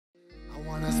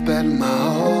Wanna spend my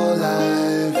whole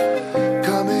life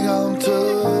coming home to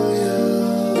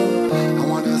you. I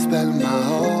wanna spend my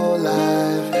whole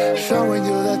life showing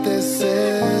you that this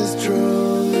is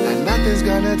true. And nothing's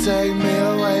gonna take me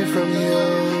away from you.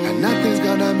 And nothing's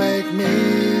gonna make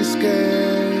me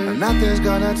scared. And nothing's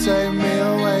gonna take me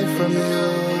away from you.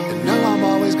 You know I'm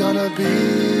always gonna be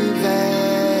there.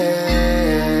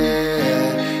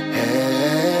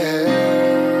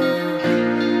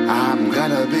 I'm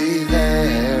gonna be there.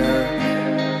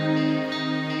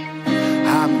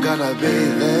 I'm gonna be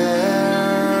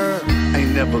there.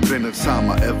 Ain't never been a time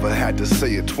I ever had to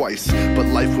say it twice, but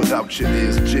life without you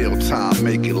is jail time,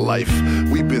 make it life.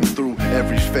 We've been through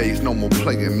every phase, no more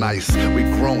playing nice. We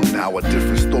grown now, a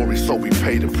different story, so we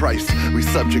pay the price. We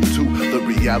subject to the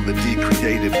reality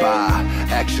created by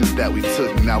actions that we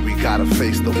took, now we gotta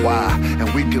face the why. And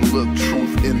we can look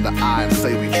truth in the eye and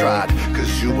say we tried,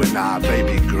 cause you and I,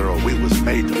 baby girl, we was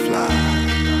made to fly.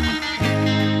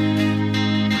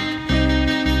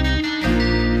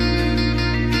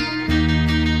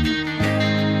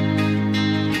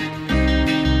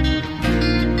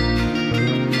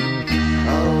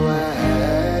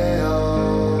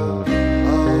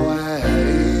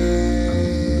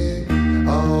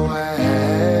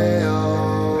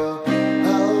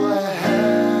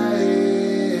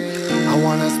 I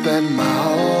wanna spend my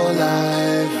whole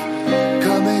life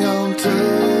coming home to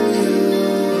you.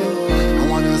 I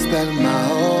wanna spend my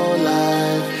whole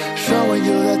life showing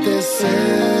you that this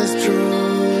is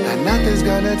true. And nothing's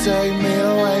gonna take me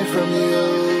away from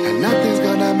you. And nothing's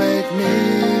gonna make me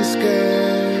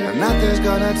scared. And nothing's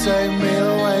gonna take me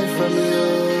away from you.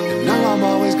 You know I'm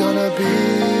always gonna be